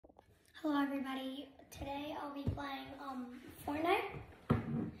Hello everybody, today I'll be playing Fortnite,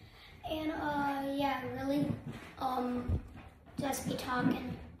 and yeah, really, just be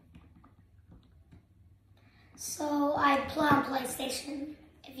talking. So I play on PlayStation,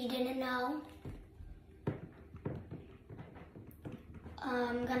 if you didn't know.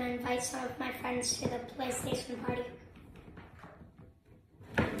 I'm gonna invite some of my friends to the PlayStation party.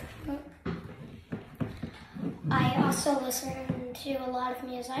 I also listen to a lot of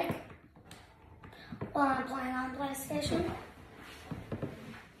music while I'm playing on PlayStation.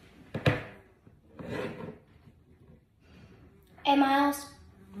 Hey Miles.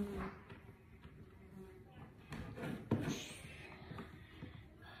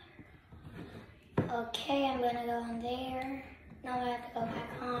 Okay, I'm gonna go on there. Now I have to go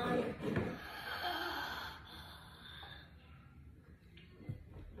back on.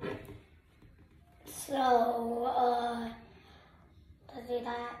 So, let's do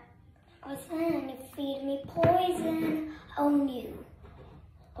that. Listen, you feed me poison. Own you.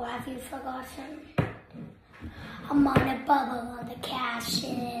 Or have you forgotten? I'm on a bubble on the cash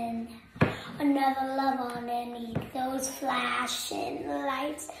in. Another love underneath those flashing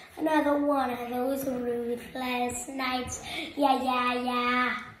lights. Another one of those ruthless nights. Yeah, yeah,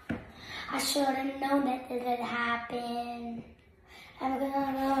 yeah. I should have known that this would happen. I'm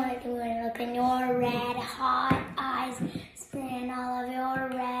gonna look in your red hot eyes, spin all of your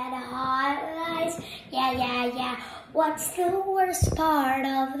red hot lies. Yeah, yeah, yeah. What's the worst part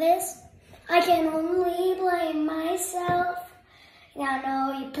of this? I can only blame myself. Now I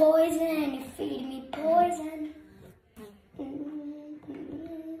know you poison, you feed me poison.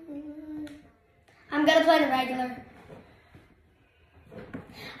 I'm gonna play the regular.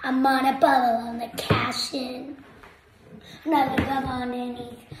 I'm on a bubble on the cash in. Another love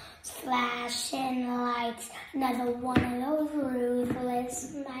underneath, flashing lights. Another one of those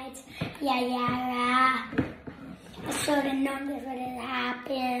ruthless nights. Yeah, yeah, yeah. I should have known this would have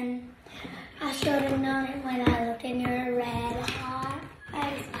happened. I should have known it when I looked in your red hot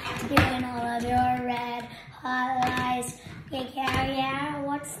eyes. Spewing all of your red hot lies. Yeah, yeah, yeah.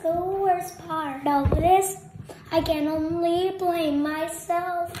 What's the worst part of this? I can only blame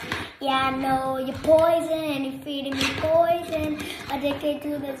myself. Yeah, I know you're poison, you're feeding me poison. Addicted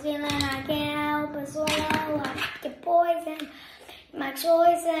to the feeling, I can't help but swallow up your poison. My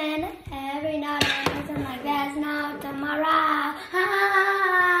choice, and every night I'm listen like there's no tomorrow.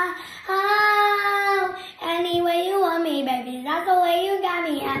 Any way you want me, baby, that's the way you got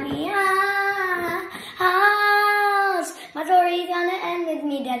me happy. My story's gonna end with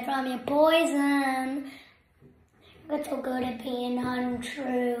me dead from your poison. You're so good at being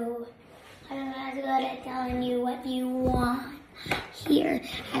untrue. I'm not good at telling you what you want. Here,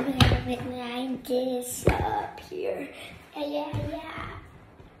 I'm gonna disappear. Yeah, yeah.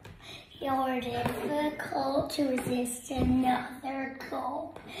 You're difficult to resist another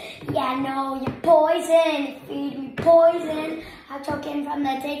gulp. Yeah, no, you're poison. You feed me poison. I'm choking from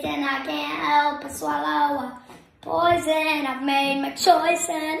the taste and I can't help but swallow poison. I've made my choice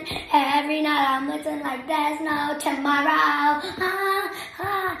and every night I'm living like there's no tomorrow.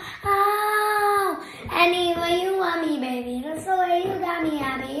 Any way you want me, baby, that's the way you got me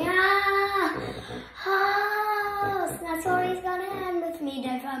happy. That story's gonna end with me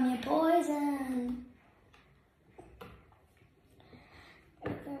dead from your poison.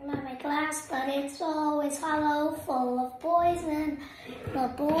 Not my glass, but it's always hollow, full of poison. The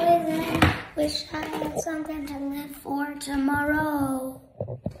poison. Wish I had something to live for tomorrow.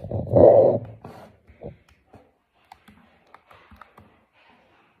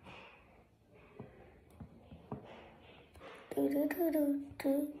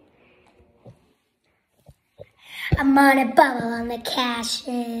 I'm on a bubble on the cash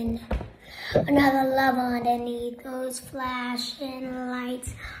in. Another love underneath those flashing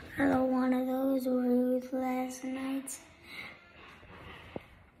lights. Another one of those ruthless nights.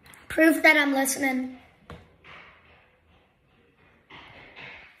 Proof that I'm listening.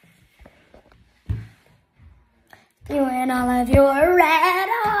 Doing all of your red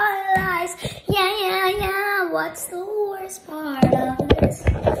hot lies. Yeah, yeah, yeah. What's the worst part of this?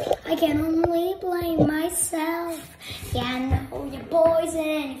 I can only blame myself. Yeah, I know you're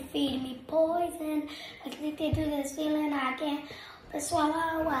poison. You feed me poison. Addicted to this feeling, I can't but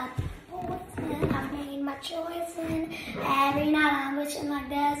swallow up poison. I've made my choice and every night I'm wishing like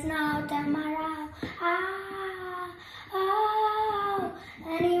there's no tomorrow.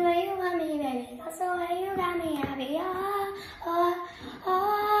 Anyway you want me, baby, that's the way you got me happy.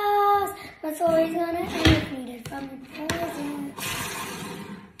 My story's gonna end with me dead from the poison.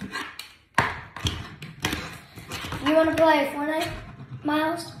 You wanna play Fortnite,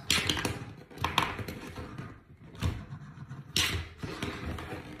 Miles?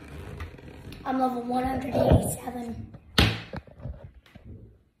 I'm level 187.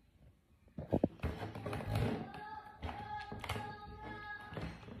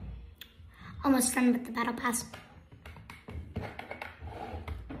 Almost done with the battle pass.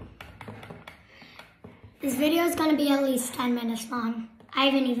 This video is going to be at least 10 minutes long. I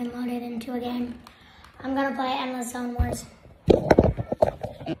haven't even loaded into a game. I'm going to play Endless Zone Wars.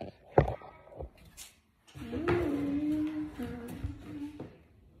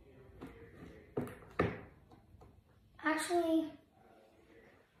 Actually,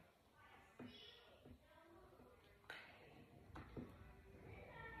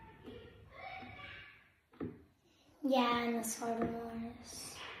 yeah, Endless Zone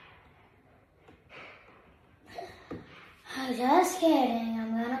Wars. I'm just kidding.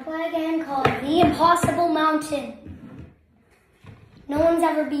 I'm gonna play a game called The Impossible Mountain. No one's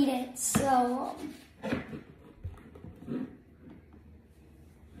ever beat it, so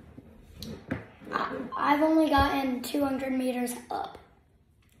I've only gotten 200 meters up.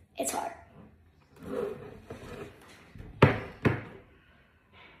 It's hard.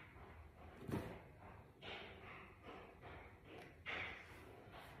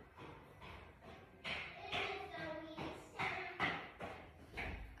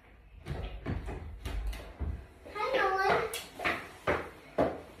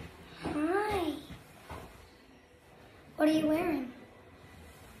 What are you wearing?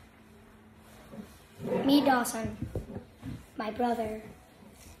 Me, Dawson. My brother.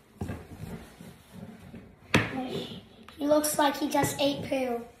 He looks like he just ate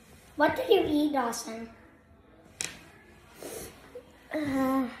poo. What did you eat, Dawson?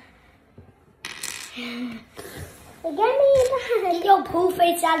 Get your poo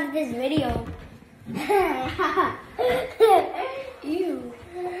face out of this video. Ew.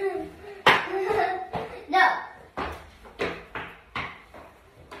 No.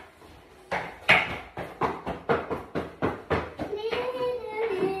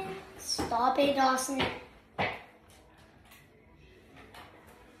 Stop it, Dawson.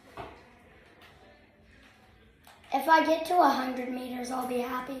 If I get to 100 meters, I'll be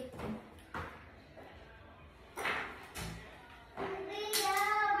happy.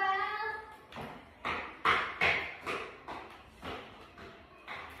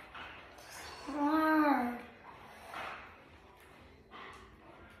 Hard.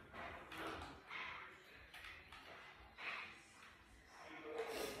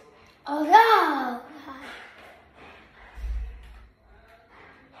 Oh no!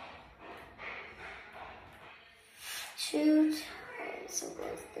 Shoot. I'm so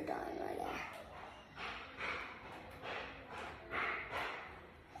close to dying right now.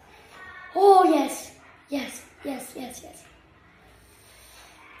 Oh yes! Yes, yes, yes, yes.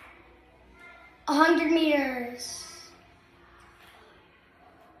 100 meters.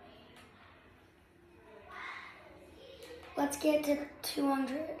 Let's get to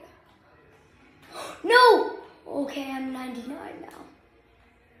 200. No! Okay, I'm 99 now.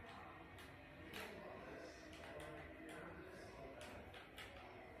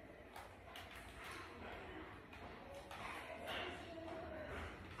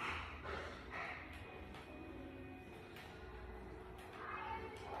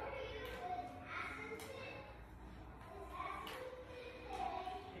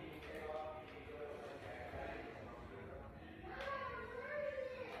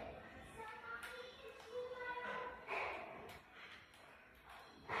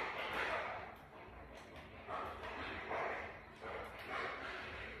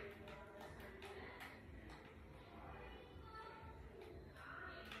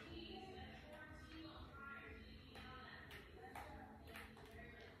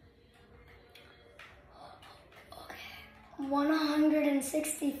 Okay.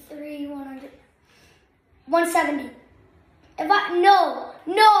 163, 170.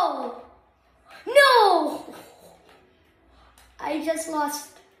 No! I just lost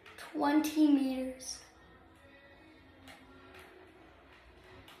 20 meters.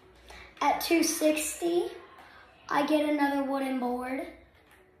 At 260, I get another wooden board.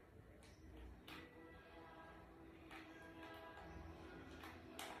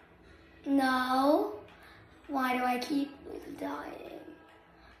 No. Why do I keep dying?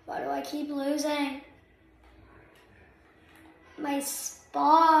 Why do I keep losing? My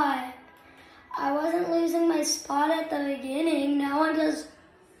spot. I wasn't losing my spot at the beginning. Now I've been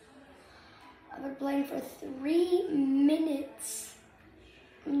playing for 3 minutes.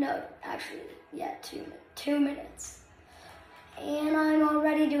 No, actually, yeah, 2 minutes. And I'm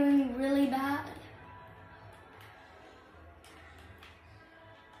already doing really bad.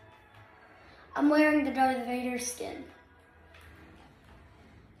 I'm wearing the Darth Vader skin.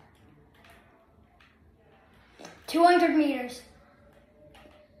 200 meters.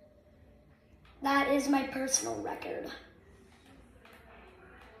 That is my personal record.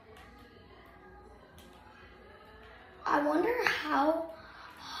 I wonder how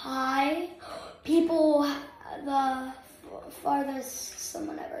high people, the farthest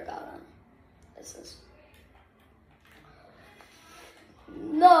someone ever got on. This is.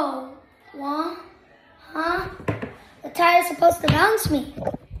 No. What? Huh? The tire's supposed to bounce me.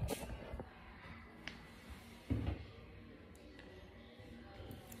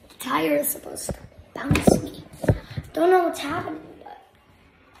 The tire is supposed to bounce me. Don't know what's happening, but.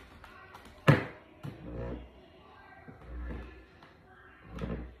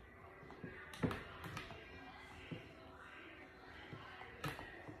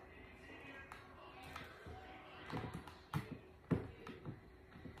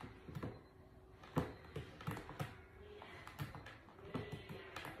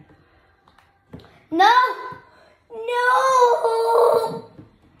 No! No!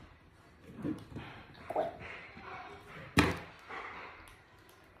 Quit.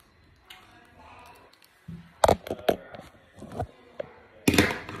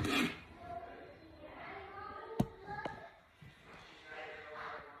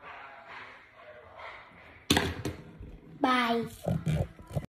 Bye.